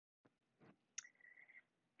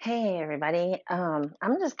Hey everybody. I'm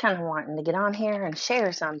just kind of wanting to get on here and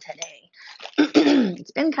share some today. It's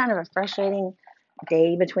been kind of a frustrating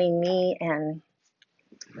day between me and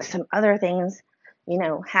some other things,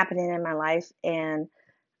 happening in my life, and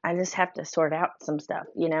I just have to sort out some stuff.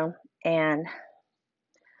 And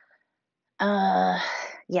uh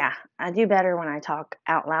yeah, I do better when I talk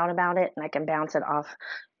out loud about it and I can bounce it off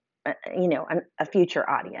a future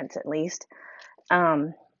audience at least.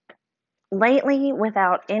 Um Lately,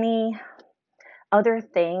 without any other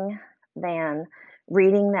thing than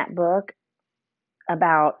reading that book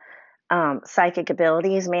about psychic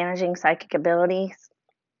abilities, managing psychic abilities.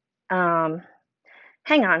 Um,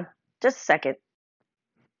 Hang on just a second.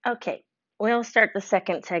 Okay, we'll start the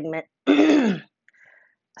second segment.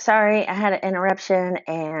 Sorry, I had an interruption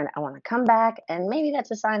and I want to come back, and maybe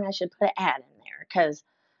that's a sign I should put an ad in there because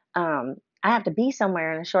I have to be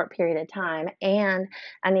somewhere in a short period of time and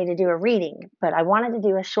I need to do a reading. But I wanted to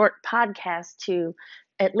do a short podcast to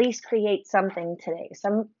at least create something today.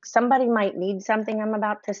 Somebody might need something I'm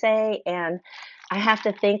about to say, and I have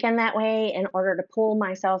to think in that way in order to pull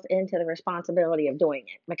myself into the responsibility of doing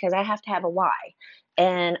it because I have to have a why.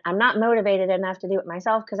 And I'm not motivated enough to do it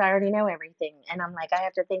myself because I already know everything. And I'm like, I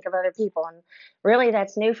have to think of other people. And really,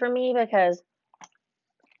 that's new for me because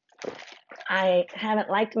I haven't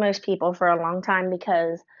liked most people for a long time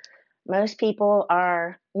because most people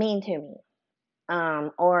are mean to me,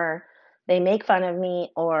 or they make fun of me,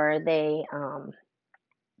 or they,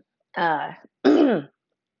 uh,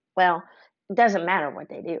 well, it doesn't matter what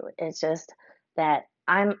they do. It's just that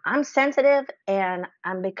I'm sensitive and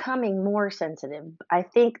I'm becoming more sensitive. I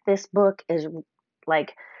think this book is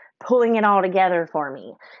like pulling it all together for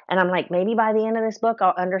me. And I'm like, maybe by the end of this book,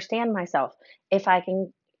 I'll understand myself if I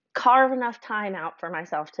can carve enough time out for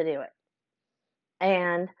myself to do it.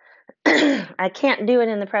 And I can't do it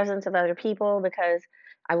in the presence of other people because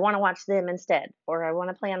I want to watch them instead, or I want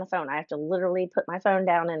to play on the phone. I have to literally put my phone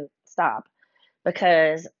down and stop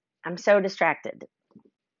because I'm so distracted.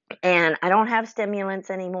 And I don't have stimulants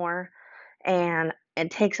anymore. And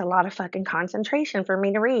it takes a lot of fucking concentration for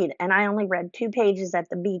me to read. And I only read 2 pages at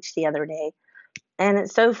the beach the other day. And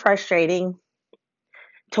it's so frustrating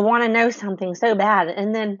to want to know something so bad.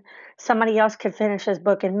 And then somebody else could finish this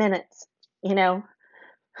book in minutes. You know,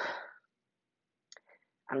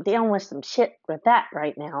 I'm dealing with some shit with that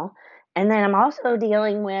right now. And then I'm also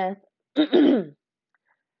dealing with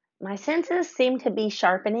my senses seem to be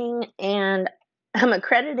sharpening, and I'm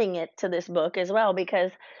accrediting it to this book as well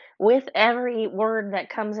because with every word that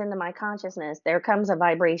comes into my consciousness, there comes a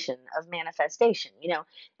vibration of manifestation.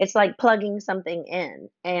 It's like plugging something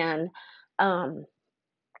in, um,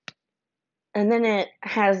 and then it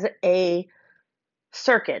has a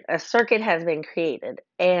circuit. A circuit has been created,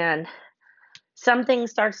 and something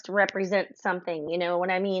starts to represent something. You know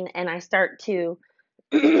what I mean? And I start to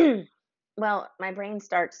well, my brain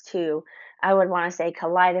starts to, I would want to say,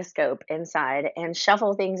 kaleidoscope inside and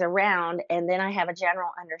shuffle things around. And then I have a general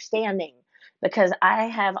understanding because I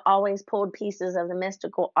have always pulled pieces of the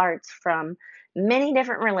mystical arts from many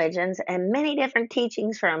different religions and many different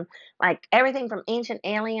teachings from like everything from ancient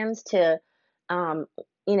aliens to, um,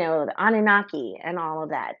 the Anunnaki and all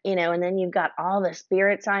of that, and then you've got all the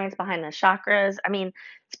spirit science behind the chakras. I mean,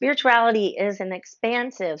 spirituality is an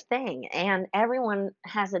expansive thing and everyone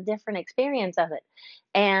has a different experience of it.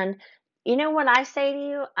 And you know what I say to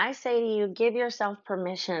you? I say to you, give yourself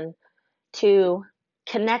permission to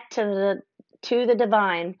connect to the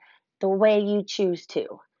divine the way you choose to.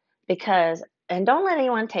 Because and don't let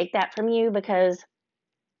anyone take that from you because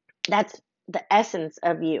that's the essence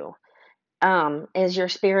of you, is your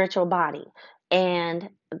spiritual body, and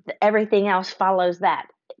everything else follows that.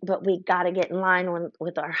 But we got to get in line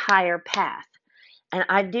with our higher path. And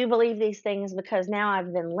I do believe these things because now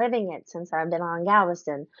I've been living it since I've been on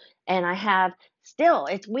Galveston. And I have still,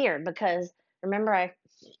 it's weird because remember, I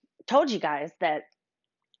told you guys that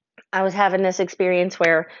I was having this experience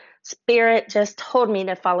where spirit just told me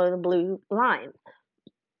to follow the blue line.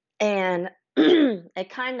 And it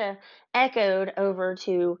kind of echoed over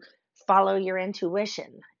to follow your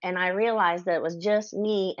intuition. And I realized that it was just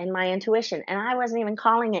me and my intuition. And I wasn't even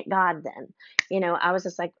calling it God then. I was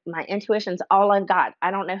just like, my intuition's all I've got. I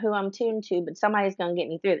don't know who I'm tuned to, but somebody's going to get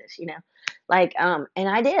me through this. Like, and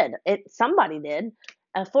I did. Somebody did.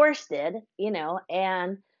 A force did,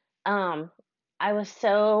 and um, I was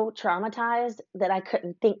so traumatized that I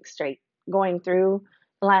couldn't think straight going through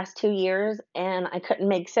the last 2 years, and I couldn't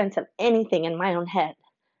make sense of anything in my own head.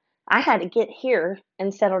 I had to get here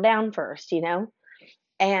and settle down first.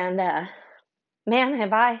 And man,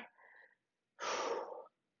 have I.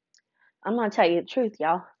 I'm going to tell you the truth,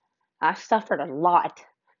 y'all. I suffered a lot.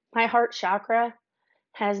 My heart chakra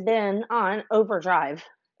has been on overdrive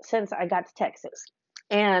since I got to Texas.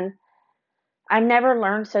 And I've never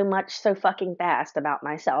learned so much so fucking fast about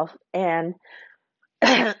myself. And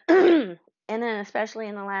and then especially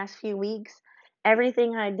in the last few weeks,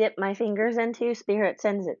 everything I dip my fingers into, spirit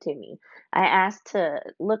sends it to me. I asked to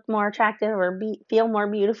look more attractive or feel more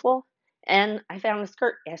beautiful, and I found a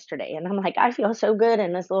skirt yesterday, and I'm like, I feel so good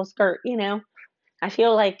in this little skirt. I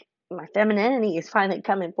feel like my femininity is finally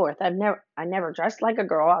coming forth. I never dressed like a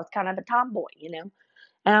girl. I was kind of a tomboy. And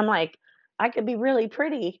I'm like, I could be really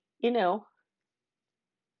pretty. And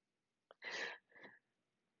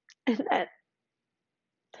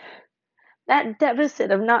that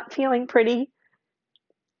deficit of not feeling pretty,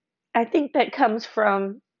 I think that comes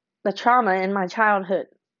from the trauma in my childhood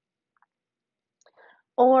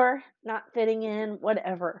or not fitting in,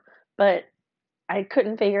 whatever. But I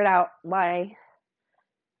couldn't figure it out why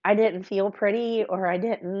I didn't feel pretty or I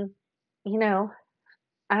didn't, you know,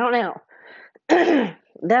 I don't know.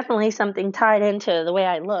 Definitely something tied into the way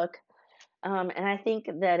I look. And I think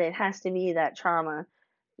that it has to be that trauma,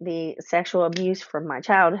 the sexual abuse from my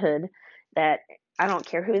childhood, that I don't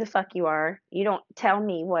care who the fuck you are. You don't tell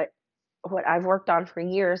me what I've worked on for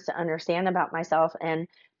years to understand about myself and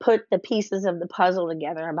put the pieces of the puzzle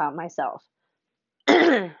together about myself.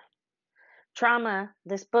 Trauma,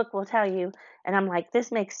 this book will tell you, and I'm like,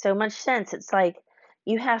 this makes so much sense. It's like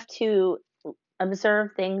you have to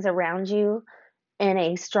observe things around you in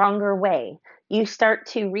a stronger way. You start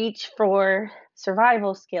to reach for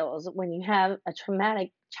survival skills when you have a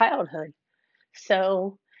traumatic childhood.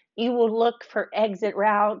 So you will look for exit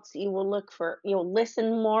routes, you'll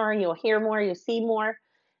listen more, you'll hear more, you'll see more,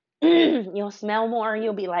 you'll smell more,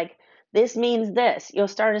 you'll be like, this means this. You'll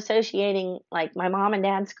start associating like my mom and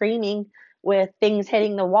dad screaming with things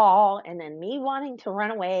hitting the wall and then me wanting to run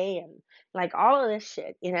away and like all of this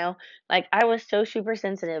shit. Like I was so super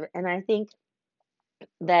sensitive, and I think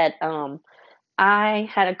that I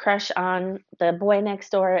had a crush on the boy next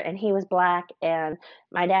door, and he was black, and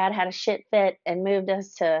my dad had a shit fit and moved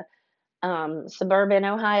us to suburban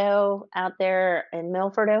Ohio out there in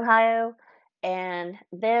Milford, Ohio. And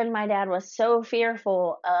then my dad was so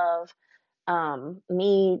fearful of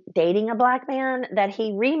me dating a black man that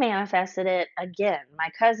he remanifested it again. My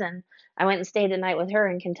cousin, I went and stayed a night with her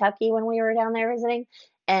in Kentucky when we were down there visiting,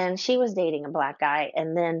 and she was dating a black guy.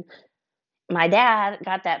 And then my dad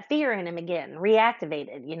got that fear in him again,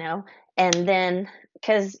 reactivated. And then,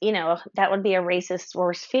 because that would be a racist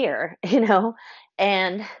worst fear.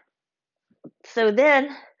 And so then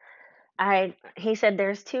he said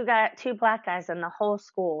there's two black guys in the whole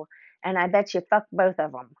school, and I bet you fucked both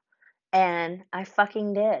of them. And I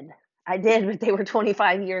fucking did. I did, but they were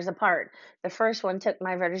 25 years apart. The first one took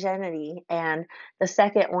my virginity, and the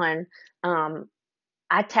second one, um,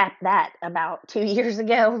 I tapped that about 2 years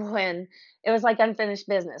ago when it was like unfinished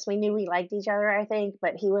business. We knew we liked each other, I think,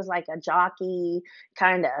 but he was like a jockey,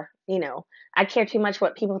 kind of, I care too much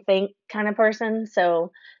what people think kind of person.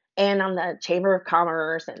 So, and I'm the Chamber of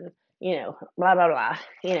Commerce and, blah, blah, blah,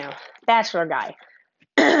 bachelor guy.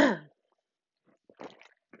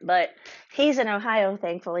 But he's in Ohio,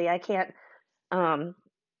 thankfully. I can't um,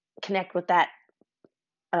 connect with that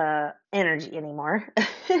energy anymore.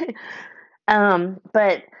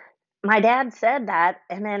 But my dad said that,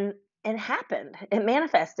 and then it happened. It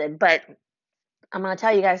manifested. But I'm going to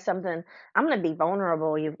tell you guys something. I'm going to be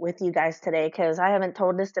vulnerable with you guys today because I haven't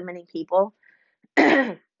told this to many people.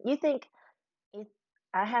 You think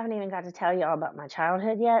I haven't even got to tell y'all about my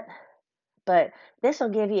childhood yet, but this will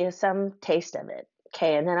give you some taste of it.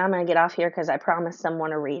 Okay, and then I'm going to get off here because I promised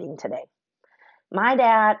someone a reading today. My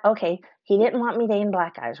dad, okay, he didn't want me dating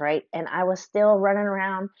black guys, right? And I was still running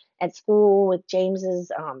around at school with James's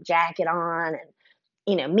jacket on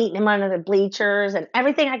and meeting him under the bleachers and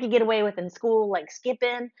everything I could get away with in school, like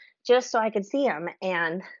skipping just so I could see him.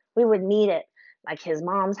 And we would meet at like his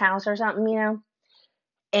mom's house or something.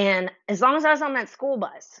 And as long as I was on that school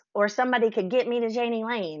bus or somebody could get me to Janie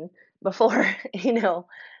Lane before,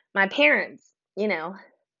 my parents,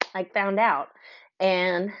 like found out.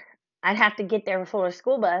 And I'd have to get there before the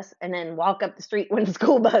school bus and then walk up the street when the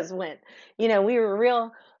school bus went. We were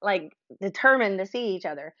real like determined to see each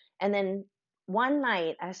other. And then one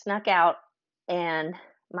night I snuck out and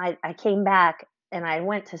I came back and I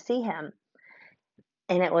went to see him,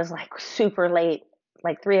 and it was like super late,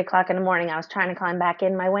 like 3 o'clock in the morning. I was trying to climb back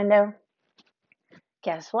in my window.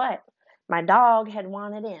 Guess what? My dog had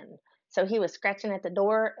wanted in. So he was scratching at the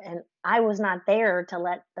door, and I was not there to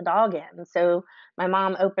let the dog in. So my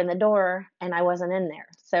mom opened the door, and I wasn't in there.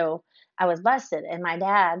 So I was busted. And my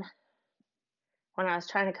dad, when I was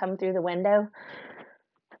trying to come through the window,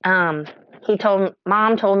 um,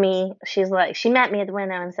 mom told me, she's like, she met me at the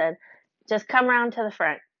window and said, just come around to the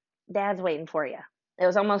front. Dad's waiting for you. It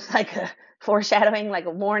was almost like a foreshadowing, like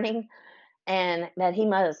a warning, and that he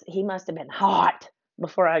must have been hot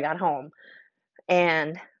before I got home.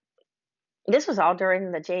 And this was all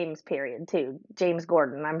during the James period too. James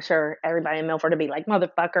Gordon. I'm sure everybody in Milford would be like,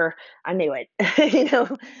 motherfucker, I knew it. you know,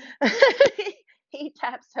 he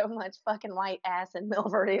taps so much fucking white ass in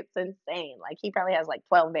Milford, it's insane. Like he probably has like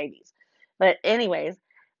 12 babies. But anyways,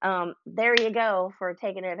 there you go for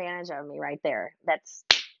taking advantage of me right there. That's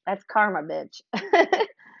karma, bitch.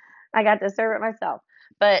 I got to serve it myself.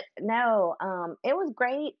 But no, it was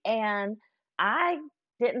great, and I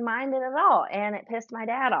didn't mind it at all, and it pissed my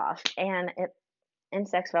dad off, and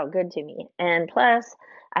sex felt good to me. And plus,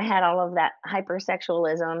 I had all of that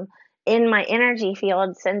hypersexualism in my energy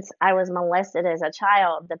field since I was molested as a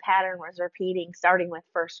child. The pattern was repeating starting with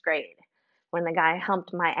first grade. When the guy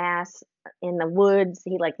humped my ass in the woods,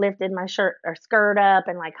 he like lifted my shirt or skirt up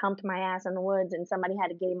and like humped my ass in the woods, and somebody had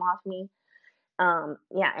to get him off me.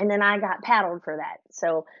 Yeah, and then I got paddled for that.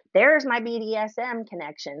 So there's my BDSM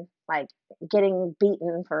connection, like getting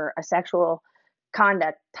beaten for a sexual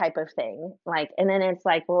conduct type of thing. Like, and then it's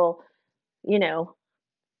like, well, you know,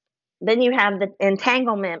 then you have the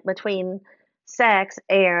entanglement between sex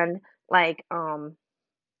and like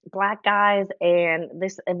black guys and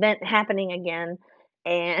this event happening again.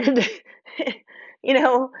 And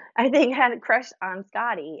I think I had a crush on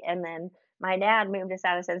Scotty, and then my dad moved us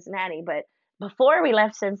out of Cincinnati. But before we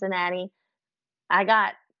left Cincinnati, I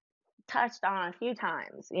got touched on a few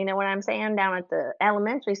times, you know what I'm saying, down at the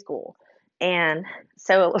elementary school. And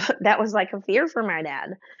so that was like a fear for my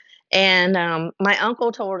dad. And my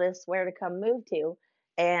uncle told us where to come move to.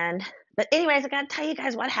 And, but, anyways, I got to tell you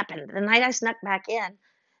guys what happened. The night I snuck back in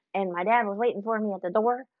and my dad was waiting for me at the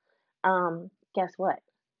door, guess what?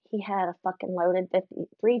 He had a fucking loaded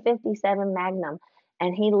 357 Magnum,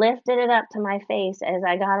 and he lifted it up to my face as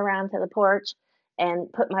I got around to the porch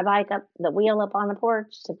and put my bike up, the wheel up on the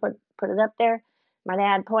porch to put it up there. My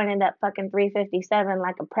dad pointed that fucking 357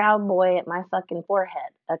 like a proud boy at my fucking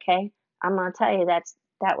forehead. Okay, I'm gonna tell you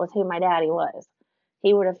that was who my daddy was.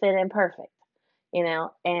 He would have fit in perfect,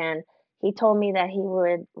 and he told me that he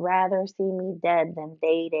would rather see me dead than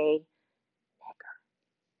day day.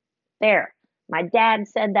 There. My dad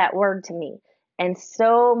said that word to me, and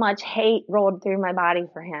so much hate rolled through my body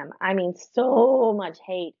for him. I mean, so much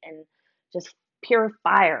hate and just pure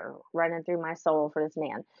fire running through my soul for this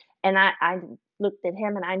man. And I looked at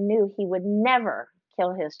him and I knew he would never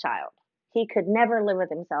kill his child. He could never live with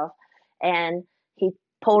himself. And he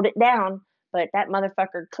pulled it down, but that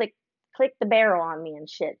motherfucker clicked the barrel on me and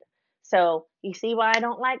shit. So you see why I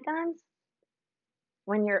don't like guns?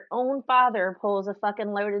 When your own father pulls a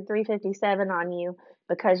fucking loaded 357 on you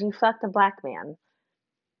because you fucked a black man,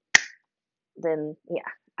 then yeah,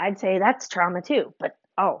 I'd say that's trauma too. But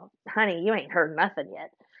oh, honey, you ain't heard nothing yet.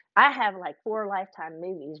 I have like 4 Lifetime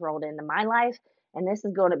movies rolled into my life, and this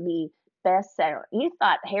is going to be bestseller. You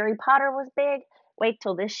thought Harry Potter was big? Wait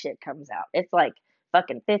till this shit comes out. It's like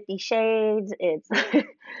fucking 50 Shades. It's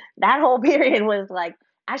that whole period was like,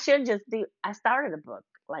 I started a book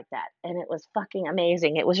like that, and it was fucking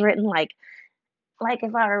amazing. It was written like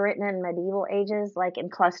if I were written in medieval ages, like in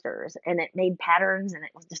clusters, and it made patterns, and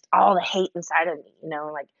it was just all the hate inside of me,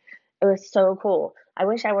 like it was so cool. I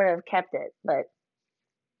wish I would have kept it, but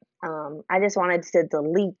I just wanted to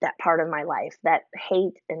delete that part of my life, that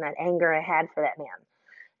hate and that anger I had for that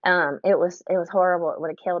man. It was horrible. It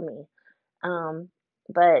would have killed me. Um,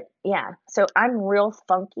 but yeah, so I'm real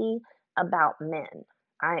funky about men.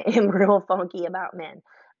 I am real funky about men.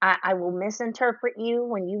 I will misinterpret you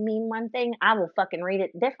when you mean one thing. I will fucking read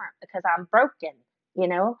it different because I'm broken, you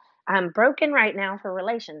know? I'm broken right now for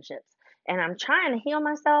relationships, and I'm trying to heal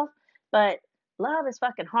myself, but love is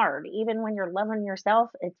fucking hard. Even when you're loving yourself,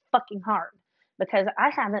 it's fucking hard because I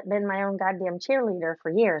haven't been my own goddamn cheerleader for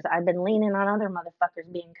years. I've been leaning on other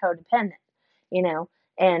motherfuckers being codependent, you know?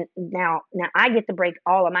 And now I get to break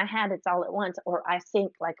all of my habits all at once, or I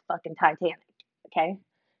sink like fucking Titanic. Okay,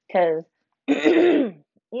 because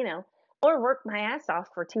or work my ass off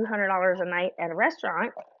for $200 a night at a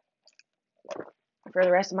restaurant for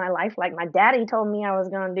the rest of my life, like my daddy told me I was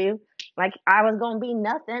gonna do. Like I was gonna be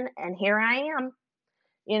nothing, and here I am.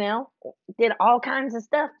 You know, did all kinds of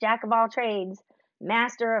stuff, jack of all trades,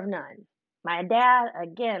 master of none. My dad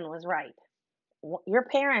again was right. Your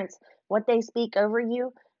parents, what they speak over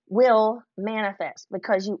you will manifest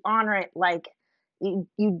because you honor it. Like you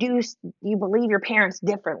believe your parents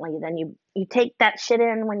differently than you take that shit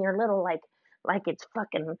in when you're little, like it's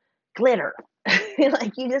fucking glitter.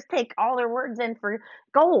 Like, you just take all their words in for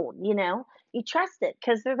gold, you know? You trust it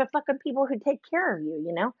because they're the fucking people who take care of you,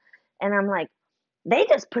 you know? And I'm like, they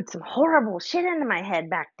just put some horrible shit into my head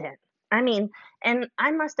back then. I mean, and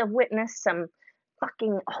I must have witnessed some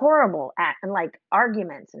fucking horrible like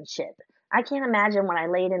arguments and shit. I can't imagine when I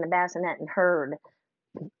laid in the bassinet and heard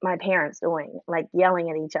my parents doing, like yelling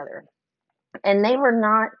at each other. And they were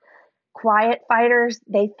not quiet fighters.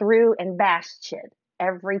 They threw and bashed shit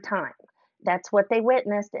every time. That's what they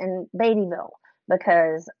witnessed in Beattyville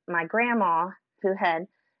because my grandma, who had,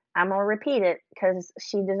 I'm going to repeat it because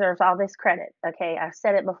she deserves all this credit. Okay. I've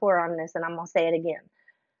said it before on this and I'm going to say it again.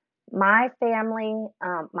 My family,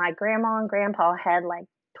 my grandma and grandpa had like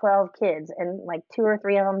 12 kids and like two or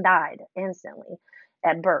three of them died instantly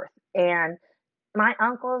at birth. And my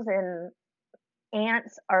uncles and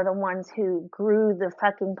aunts are the ones who grew the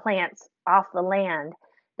fucking plants off the land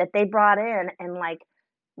that they brought in and like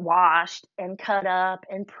washed and cut up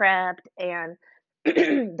and prepped and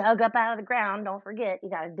dug up out of the ground. Don't forget, you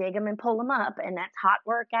got to dig them and pull them up, and that's hot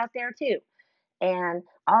work out there too. And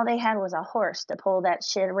all they had was a horse to pull that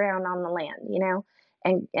shit around on the land, you know,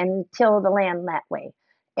 and till the land that way.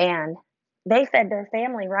 And they fed their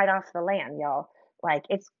family right off the land, y'all. Like,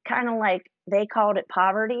 it's kind of like they called it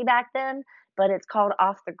poverty back then, but it's called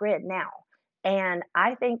off the grid now. And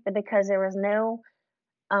I think that because there was no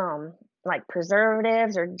um like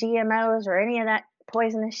preservatives or GMOs or any of that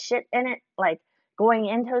poisonous shit in it, like going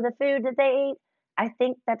into the food that they ate. I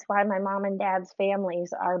think that's why my mom and dad's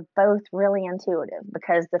families are both really intuitive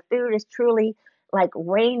because the food is truly like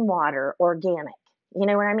rainwater organic. You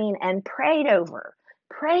know what I mean? And prayed over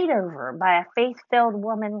by a faith filled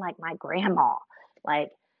woman like my grandma.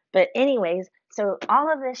 Like, but, anyways, so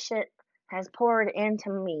all of this shit has poured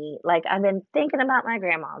into me. Like, I've been thinking about my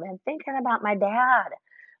grandma, I've been thinking about my dad.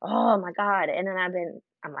 Oh my God. And then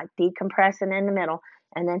I'm like decompressing in the middle.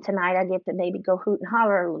 And then tonight I get to maybe go hoot and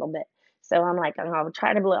holler a little bit. So I'm like, I'll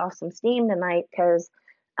try to blow off some steam tonight because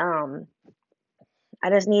um, I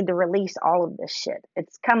just need to release all of this shit.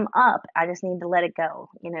 It's come up. I just need to let it go,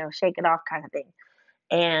 you know, shake it off kind of thing.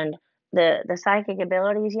 And the psychic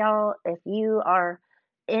abilities, y'all, if you are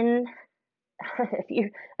in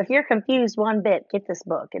if you're confused one bit, get this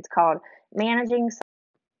book. It's called Managing.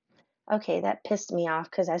 Okay, that pissed me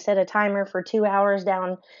off because I set a timer for 2 hours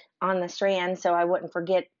down on the strand so I wouldn't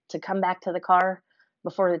forget to come back to the car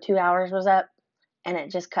before the 2 hours was up. And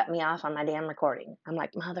it just cut me off on my damn recording. I'm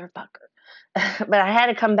like, motherfucker. But I had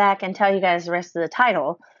to come back and tell you guys the rest of the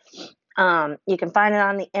title. You can find it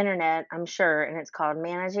on the internet, I'm sure, and it's called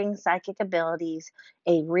Managing Psychic Abilities,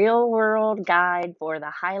 a real world guide for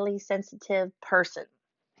the highly sensitive person.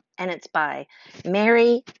 And it's by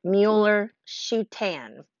Mary Mueller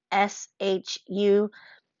Schutan, Shutan.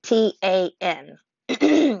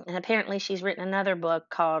 And apparently she's written another book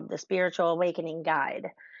called The Spiritual Awakening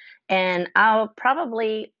Guide. And I'll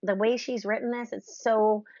probably, the way she's written this, it's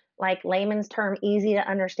so like layman's term easy to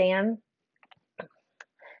understand.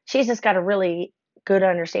 She's just got a really good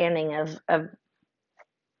understanding of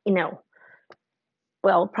you know,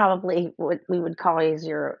 well, probably what we would call is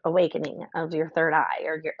your awakening of your third eye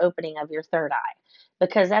or your opening of your third eye,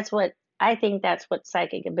 because that's what I think that's what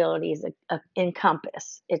psychic abilities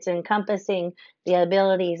encompass. It's encompassing the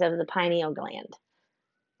abilities of the pineal gland.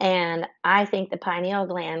 And I think the pineal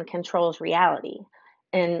gland controls reality.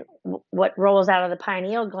 And what rolls out of the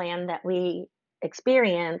pineal gland that we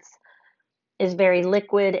experience is very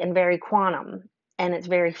liquid and very quantum, and it's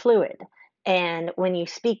very fluid. And when you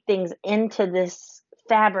speak things into this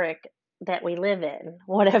fabric that we live in,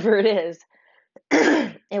 whatever it is,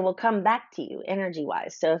 it will come back to you energy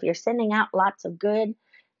wise. So if you're sending out lots of good,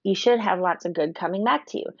 you should have lots of good coming back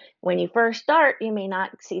to you. When you first start, you may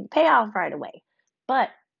not see the payoff right away, but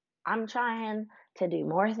I'm trying to do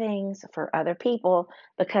more things for other people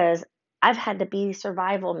because I've had to be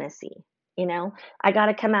survival Missy. You know, I got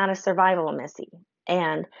to come out of survival Missy.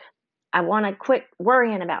 And I want to quit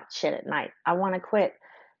worrying about shit at night. I want to quit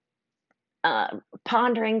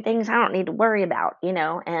pondering things I don't need to worry about, you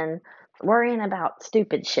know, and worrying about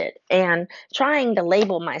stupid shit and trying to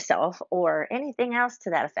label myself or anything else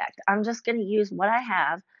to that effect. I'm just going to use what I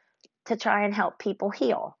have to try and help people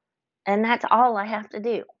heal. And that's all I have to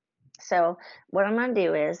do. So, what I'm going to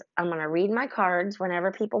do is I'm going to read my cards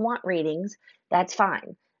whenever people want readings. That's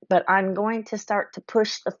fine. But I'm going to start to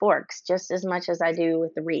push the forks just as much as I do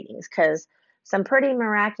with the readings because some pretty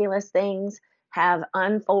miraculous things have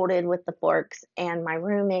unfolded with the forks. And my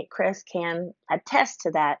roommate, Chris, can attest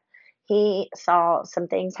to that. He saw some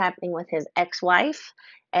things happening with his ex wife.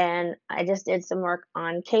 And I just did some work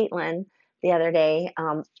on Caitlin the other day,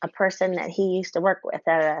 a person that he used to work with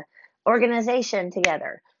at organization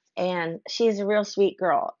together. And she's a real sweet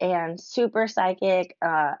girl and super psychic,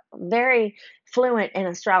 very fluent in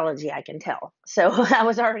astrology, I can tell. So I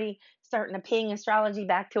was already starting to ping astrology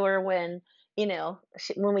back to her when,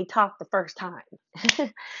 when we talked the first time.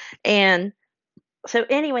 And so,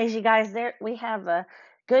 anyways, you guys, there we have a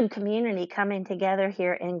good community coming together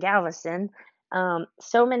here in Galveston.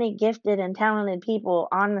 So many gifted and talented people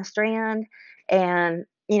on the Strand, and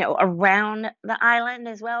around the island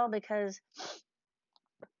as well, because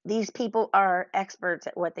these people are experts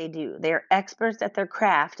at what they do. They're experts at their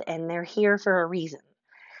craft, and they're here for a reason.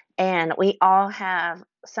 And we all have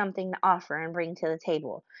something to offer and bring to the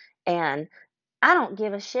table. And I don't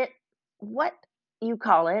give a shit what you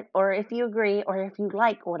call it, or if you agree, or if you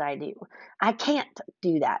like what I do. I can't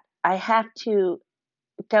do that. I have to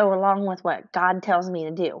go along with what God tells me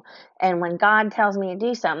to do. And when God tells me to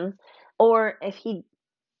do something, or if He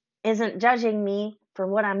isn't judging me for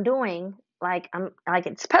what I'm doing like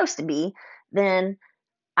it's supposed to be, then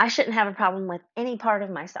I shouldn't have a problem with any part of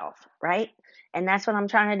myself, right? And that's what I'm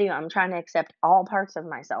trying to do. I'm trying to accept all parts of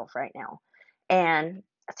myself right now. And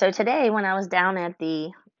so today, when I was down at the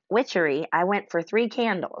witchery, I went for 3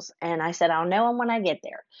 candles and I said, I'll know them when I get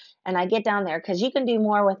there. And I get down there because you can do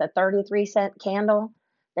more with a 33-cent candle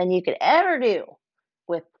than you could ever do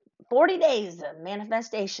with 40 days of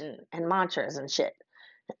manifestation and mantras and shit.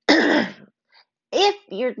 If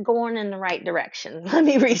you're going in the right direction. Let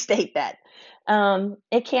me restate that.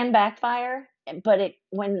 It can backfire, but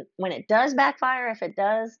when it does backfire, if it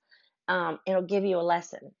does, it'll give you a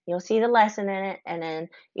lesson. You'll see the lesson in it, and then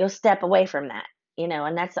you'll step away from that.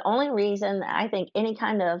 And that's the only reason that I think any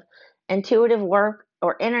kind of intuitive work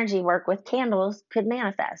or energy work with candles could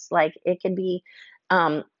manifest. Like it could be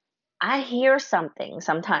um, I hear something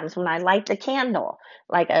sometimes when I light the candle,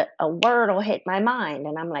 like a word will hit my mind,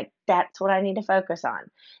 and I'm like, that's what I need to focus on.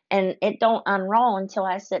 And it don't unroll until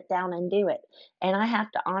I sit down and do it. And I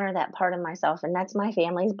have to honor that part of myself, and that's my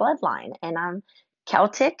family's bloodline. And I'm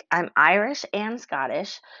Celtic, I'm Irish and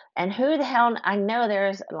Scottish. And who the hell, I know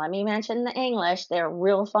let me mention the English, they're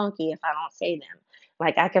real funky if I don't say them.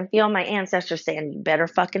 Like I can feel my ancestors saying, you better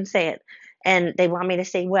fucking say it. And they want me to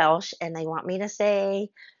say Welsh, and they want me to say,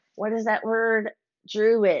 what is that word?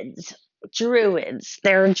 Druids. Druids.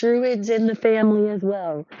 There are druids in the family as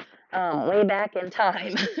well. Way back in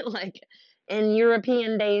time, like in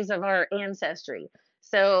European days of our ancestry.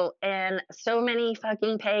 So, and so many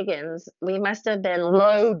fucking pagans, we must have been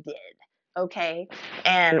loaded, okay?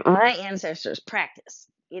 And my ancestors practiced.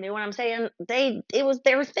 You know what I'm saying? It was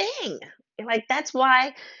their thing. Like, that's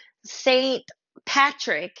why Saint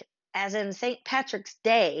Patrick, as in Saint Patrick's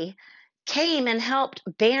Day, came and helped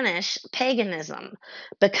banish paganism.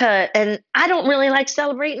 And I don't really like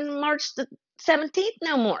celebrating March the 17th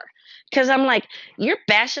no more, because I'm like, you're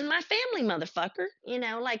bashing my family, motherfucker.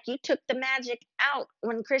 Like you took the magic out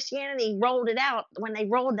when Christianity rolled it out, when they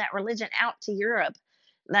rolled that religion out to Europe.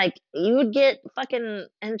 Like you would get fucking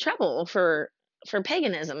in trouble for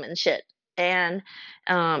paganism and shit. And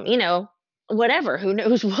whatever, who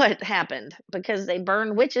knows what happened, because they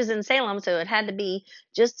burned witches in Salem, so it had to be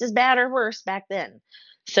just as bad or worse back then.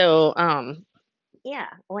 So yeah,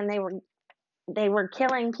 when they were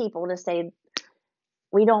killing people to say,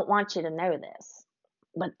 we don't want you to know this,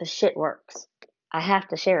 but the shit works. I have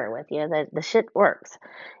to share it with you that the shit works.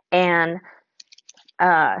 And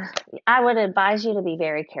uh, I would advise you to be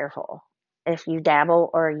very careful if you dabble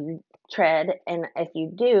or you tread. And if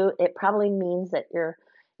you do, it probably means that you're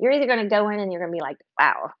either going to go in and you're going to be like,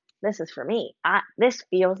 wow, this is for me. This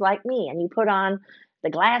feels like me. And you put on the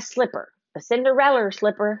glass slipper, the Cinderella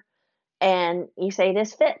slipper, and you say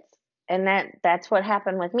this fits. And that's what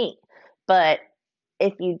happened with me. But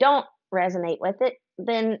if you don't resonate with it,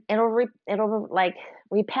 then it'll like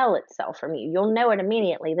repel itself from you. You'll know it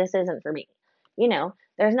immediately. This isn't for me.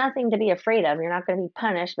 There's nothing to be afraid of. You're not going to be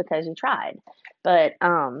punished because you tried. But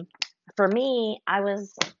for me, I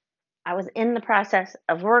was in the process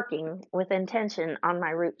of working with intention on my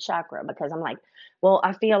root chakra, because I'm like, well,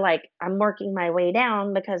 I feel like I'm working my way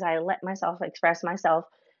down because I let myself express myself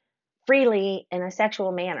freely in a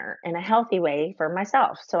sexual manner, in a healthy way for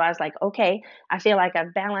myself. So I was like, okay, I feel like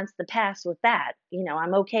I've balanced the past with that.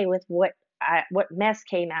 I'm okay with what mess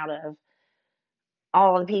came out of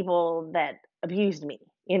all the people that abused me.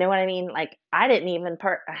 You know what I mean? Like I didn't even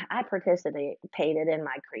I participated in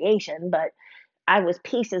my creation, but I was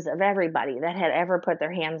pieces of everybody that had ever put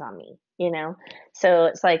their hands on me. So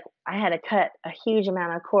it's like I had to cut a huge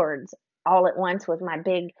amount of cords all at once with my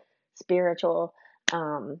big spiritual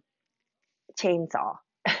um chainsaw.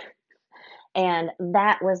 And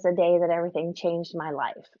that was the day that everything changed my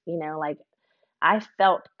life. Like I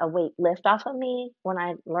felt a weight lift off of me when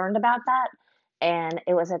I learned about that. And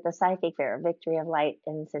it was at the Psychic Fair, Victory of Light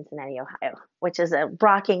in Cincinnati, Ohio, which is a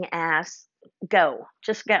rocking ass go.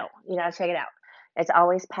 Just go. You gotta check it out. It's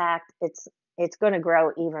always packed. It's gonna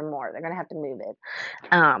grow even more. They're gonna have to move it.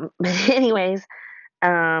 But anyways,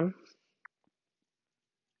 um,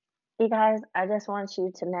 you guys, I just want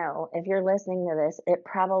you to know if you're listening to this, it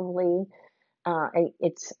probably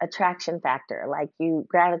it's attraction factor. Like you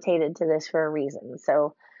gravitated to this for a reason.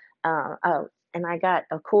 So, oh, and I got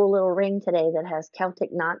a cool little ring today that has Celtic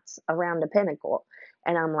knots around a pinnacle.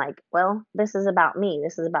 And I'm like, well, this is about me.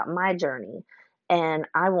 This is about my journey. And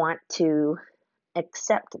I want to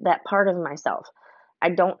accept that part of myself. I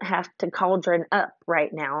don't have to cauldron up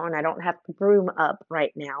right now, and I don't have to broom up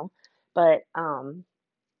right now. But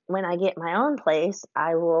when I get my own place,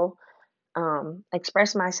 I will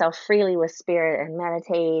express myself freely with spirit and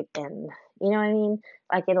meditate, and you know what I mean?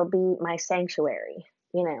 Like it'll be my sanctuary,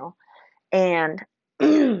 you know? And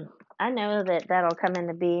I know that that'll come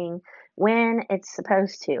into being when it's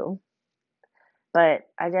supposed to, but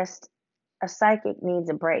a psychic needs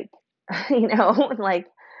a break, you know? Like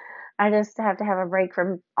I just have to have a break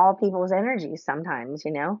from all people's energies sometimes,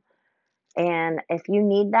 you know? And if you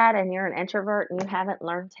need that and you're an introvert and you haven't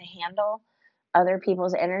learned to handle other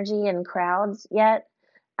people's energy in crowds yet,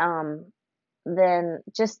 um, then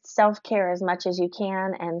just self care as much as you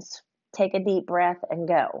can and take a deep breath and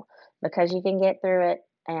go, because you can get through it.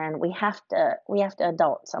 And we have to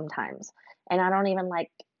adult sometimes. And I don't even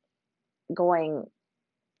like going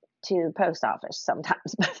to the post office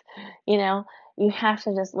sometimes, but you know, you have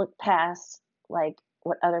to just look past like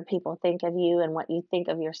what other people think of you and what you think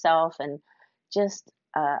of yourself, and just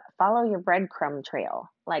follow your breadcrumb trail.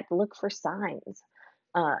 Like look for signs.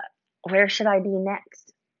 Uh, where should I be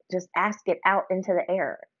next? Just ask it out into the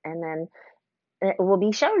air, and then it will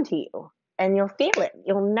be shown to you, and you'll feel it.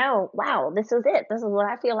 You'll know, wow, this is it. This is what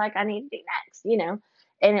I feel like I need to do next, you know?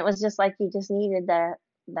 And it was just like you just needed that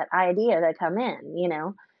idea to come in, you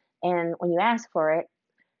know? And when you ask for it,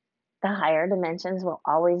 the higher dimensions will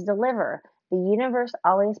always deliver. The universe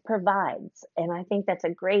always provides. And I think that's a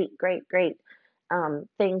great, great, great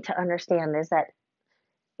thing to understand, is that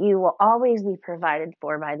you will always be provided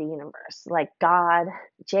for by the universe, like God,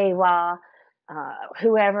 Jawa,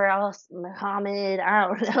 whoever else, Muhammad, I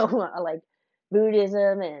don't know, like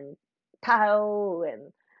Buddhism and Tao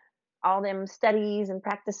and all them studies and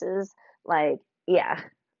practices. Like, yeah,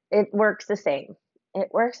 it works the same. It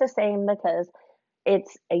works the same because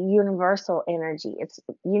it's a universal energy. It's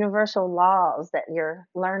universal laws that you're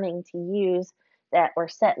learning to use, that were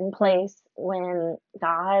set in place when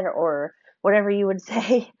God, or whatever you would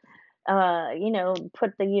say,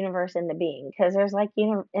 put the universe into being. Because there's like,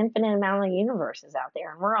 infinite amount of universes out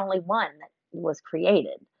there, and we're only one that was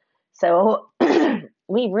created. So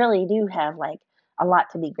we really do have like a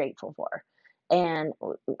lot to be grateful for. And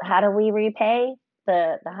how do we repay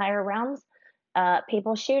the higher realms?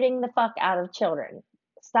 People shooting the fuck out of children.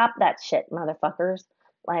 Stop that shit, motherfuckers.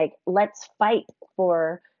 Like, let's fight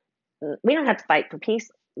for, we don't have to fight for peace.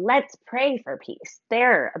 Let's pray for peace.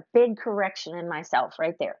 There, a big correction in myself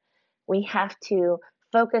right there. We have to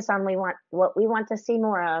focus on what we want to see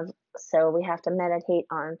more of. So we have to meditate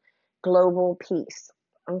on global peace.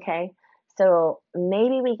 Okay. So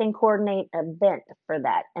maybe we can coordinate an event for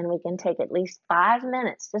that, and we can take at least 5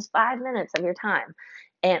 minutes, just 5 minutes of your time,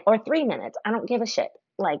 and or 3 minutes. I don't give a shit.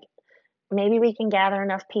 Like maybe we can gather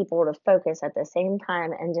enough people to focus at the same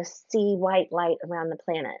time and just see white light around the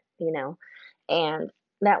planet, you know, and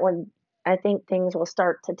that would, I think things will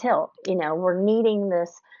start to tilt. You know, we're needing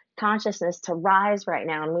this consciousness to rise right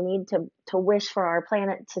now, and we need to wish for our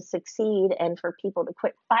planet to succeed and for people to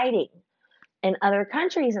quit fighting in other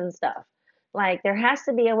countries and stuff. Like there has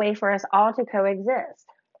to be a way for us all to coexist.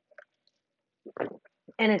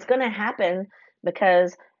 And it's going to happen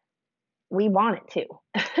because we want it to.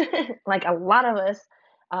 Like a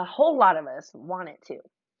whole lot of us want it to.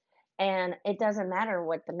 And it doesn't matter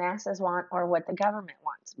what the masses want or what the government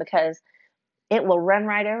wants, because it will run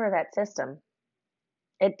right over that system.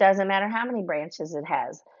 It doesn't matter how many branches it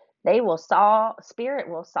has. Spirit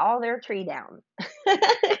will saw their tree down.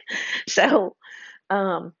 So,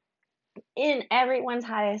 um, in everyone's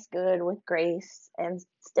highest good, with grace, and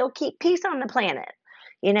still keep peace on the planet.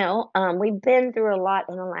 You know, we've been through a lot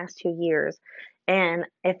in the last 2 years. And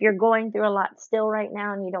if you're going through a lot still right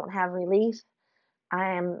now and you don't have relief,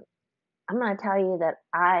 I am I'm going to tell you that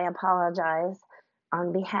I apologize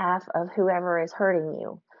on behalf of whoever is hurting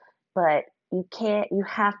you. But you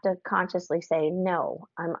have to consciously say, no,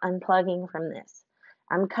 I'm unplugging from this.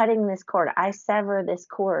 I'm cutting this cord. I sever this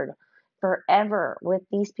cord forever with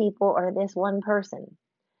these people or this one person.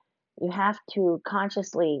 You have to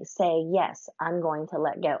consciously say, yes, I'm going to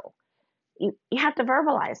let go. You have to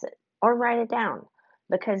verbalize it or write it down,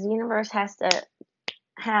 because the universe has to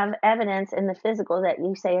have evidence in the physical that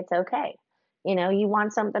you say it's okay. You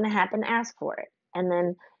want something to happen, ask for it, and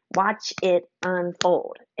then watch it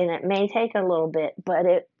unfold. And it may take a little bit, but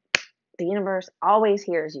the universe always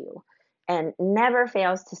hears you and never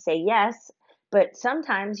fails to say yes. But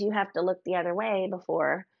sometimes you have to look the other way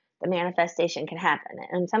before the manifestation can happen.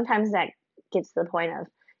 And sometimes that gets to the point of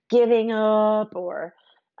giving up or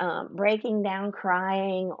breaking down,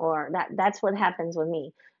 crying, or that's what happens with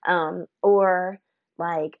me. Or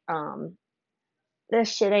like,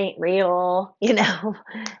 this shit ain't real,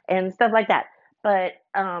 and stuff like that. But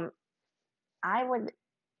I would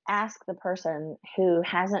ask the person who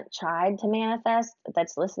hasn't tried to manifest,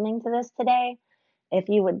 that's listening to this today, if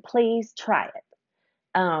you would please try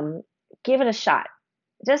it. Give it a shot.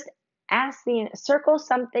 Just circle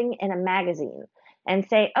something in a magazine and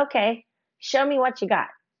say, okay, show me what you got.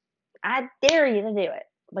 I dare you to do it,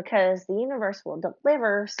 because the universe will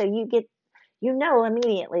deliver, so you know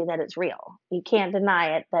immediately that it's real. You can't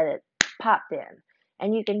deny it, that it popped in.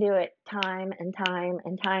 And you can do it time and time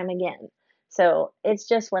and time again. So it's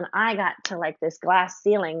just when I got to like this glass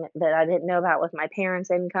ceiling that I didn't know about with my parents'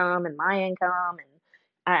 income and my income, and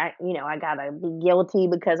I gotta be guilty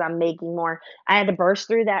because I'm making more. I had to burst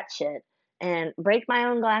through that shit and break my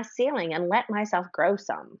own glass ceiling and let myself grow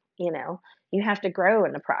some. You have to grow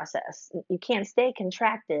in the process. You can't stay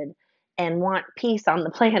contracted and want peace on the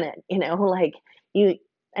planet, like you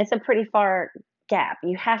it's a pretty far gap.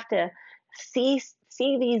 You have to see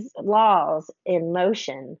these laws in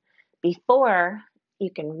motion before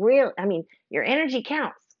you can really, I mean, your energy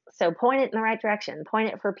counts. So point it in the right direction, point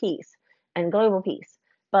it for peace and global peace.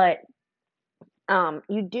 But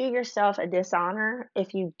you do yourself a dishonor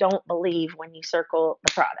if you don't believe when you circle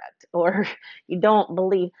the product, or you don't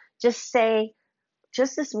believe. Just say,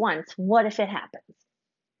 just this once, what if it happens?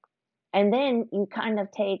 And then you kind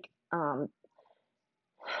of take,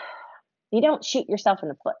 you don't shoot yourself in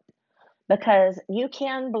the foot, because you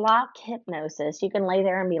can block hypnosis. You can lay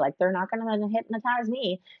there and be like, they're not going to hypnotize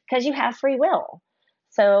me, because you have free will.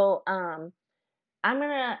 So I'm going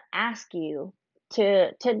to ask you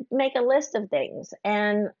to make a list of things.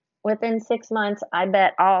 And within 6 months, I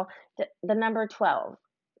bet the number 12,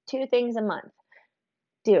 2 things a month.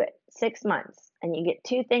 Do it 6 months, and you get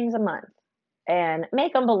 2 things a month, and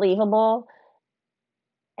make them believable,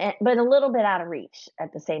 but a little bit out of reach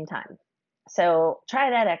at the same time. So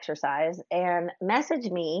try that exercise and message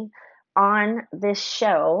me on this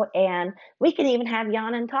show, and we can even have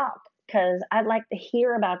Jan and talk, because I'd like to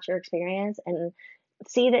hear about your experience and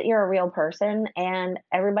see that you're a real person, and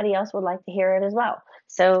everybody else would like to hear it as well.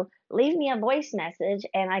 So leave me a voice message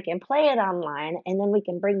and I can play it online, and then we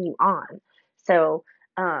can bring you on. So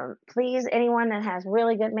please, anyone that has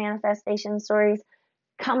really good manifestation stories,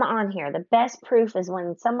 come on here. The best proof is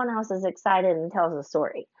when someone else is excited and tells a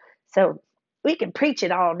story. So we can preach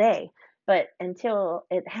it all day, but until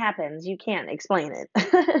it happens, you can't explain it.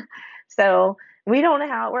 So we don't know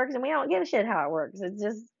how it works, and we don't give a shit how it works.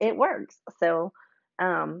 It works. So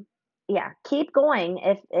yeah, keep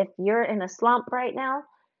going. If you're in a slump right now,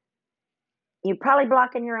 you're probably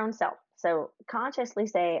blocking your own self. So consciously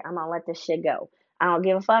say, I'm gonna let this shit go. I don't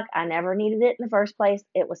give a fuck. I never needed it in the first place.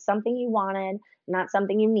 It was something you wanted, not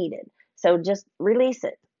something you needed. So just release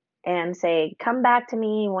it and say, come back to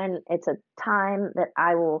me when it's a time that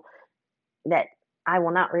I will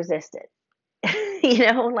not resist it.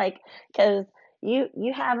 Like, because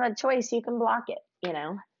you have a choice. You can block it,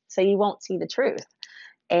 so you won't see the truth.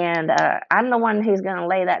 And I'm the one who's going to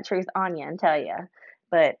lay that truth on you and tell you.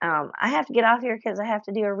 But I have to get off here because I have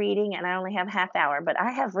to do a reading, and I only have half hour. But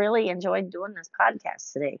I have really enjoyed doing this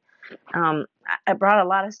podcast today. It brought a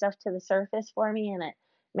lot of stuff to the surface for me, and it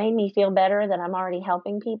made me feel better that I'm already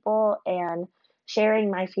helping people and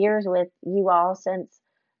sharing my fears with you all, since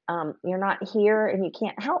you're not here and you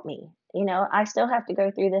can't help me. I still have to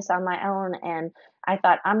go through this on my own, and I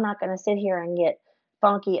thought, I'm not going to sit here and get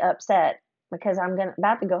funky upset, because I'm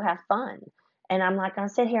about to go have fun, and I'm not going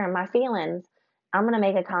to sit here in my feelings. I'm going to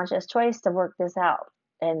make a conscious choice to work this out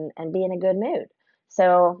and be in a good mood.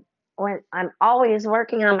 So when I'm always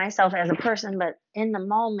working on myself as a person, but in the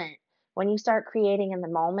moment, when you start creating in the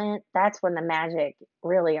moment, that's when the magic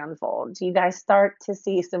really unfolds. You guys start to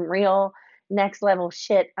see some real next level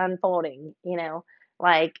shit unfolding.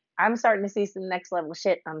 Like, I'm starting to see some next level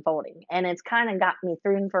shit unfolding, and it's kind of got me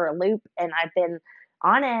thrown for a loop, and I've been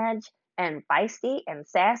on edge and feisty and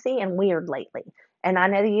sassy and weird lately. And I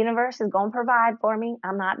know the universe is going to provide for me.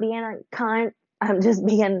 I'm not being a cunt. I'm just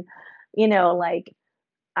being, like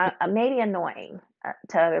maybe annoying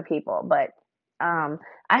to other people, but I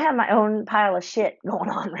have my own pile of shit going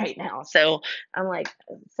on right now. So I'm like,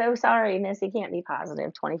 so sorry, Missy can't be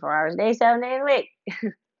positive 24 hours a day, 7 days a week.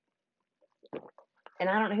 And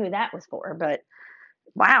I don't know who that was for, but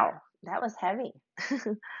wow, that was heavy.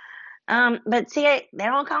 But see, they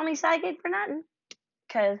don't call me psychic for nothing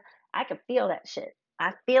because I can feel that shit.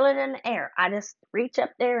 I feel it in the air. I just reach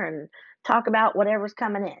up there and talk about whatever's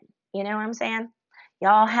coming in. You know what I'm saying?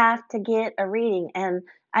 Y'all have to get a reading. And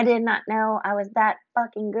I did not know I was that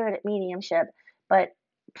fucking good at mediumship. But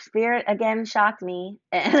spirit again shocked me.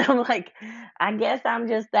 And I'm like, I guess I'm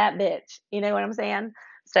just that bitch. You know what I'm saying?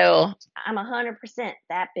 So I'm 100%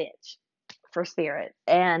 that bitch for spirit.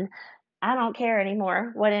 And I don't care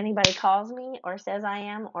anymore what anybody calls me or says I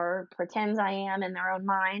am or pretends I am in their own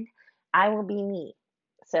mind. I will be me.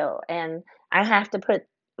 So, and I have to put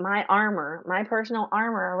my armor, my personal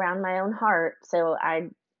armor around my own heart so I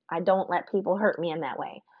don't let people hurt me in that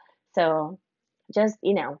way. So, just,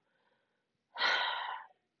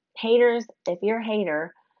 haters, if you're a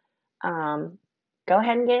hater, um, go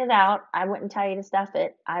ahead and get it out. I wouldn't tell you to stuff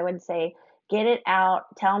it. I would say, get it out.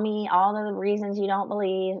 Tell me all the reasons you don't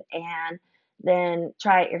believe, and then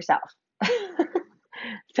try it yourself.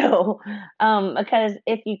 So, because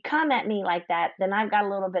if you come at me like that, then I've got a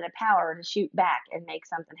little bit of power to shoot back and make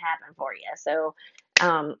something happen for you. So,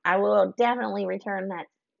 I will definitely return that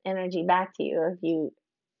energy back to you if you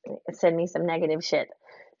send me some negative shit.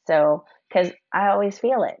 So, because I always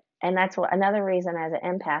feel it. And that's what another reason as an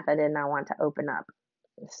empath, I did not want to open up.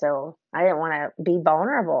 So I didn't want to be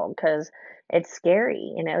vulnerable because it's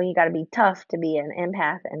scary. You got to be tough to be an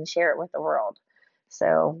empath and share it with the world.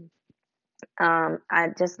 So I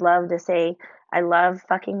just love to say I love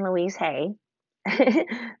fucking Louise Hay.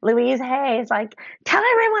 Louise Hay is like, tell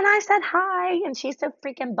everyone I said hi. And she's so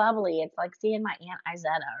freaking bubbly. It's like seeing my Aunt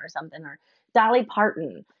Izetta or something, or Dolly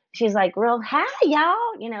Parton. She's like, real, hi,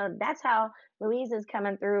 y'all. That's how Louise is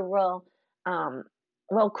coming through um,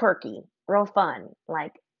 real quirky, real fun.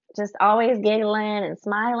 Like, just always giggling and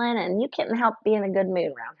smiling. And you can't help being in a good mood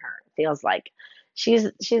around her. It feels like she's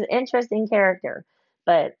an interesting character.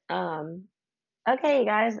 But, okay, you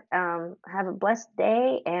guys, have a blessed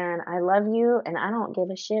day, and I love you, and I don't give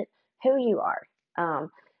a shit who you are.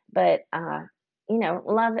 Um, but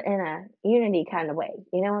love in a unity kind of way.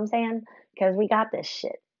 You know what I'm saying? Because we got this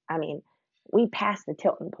shit. I mean, we passed the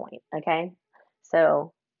tilting point. Okay,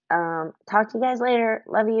 so talk to you guys later.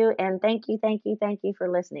 Love you, and thank you for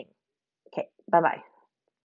listening. Okay, bye bye.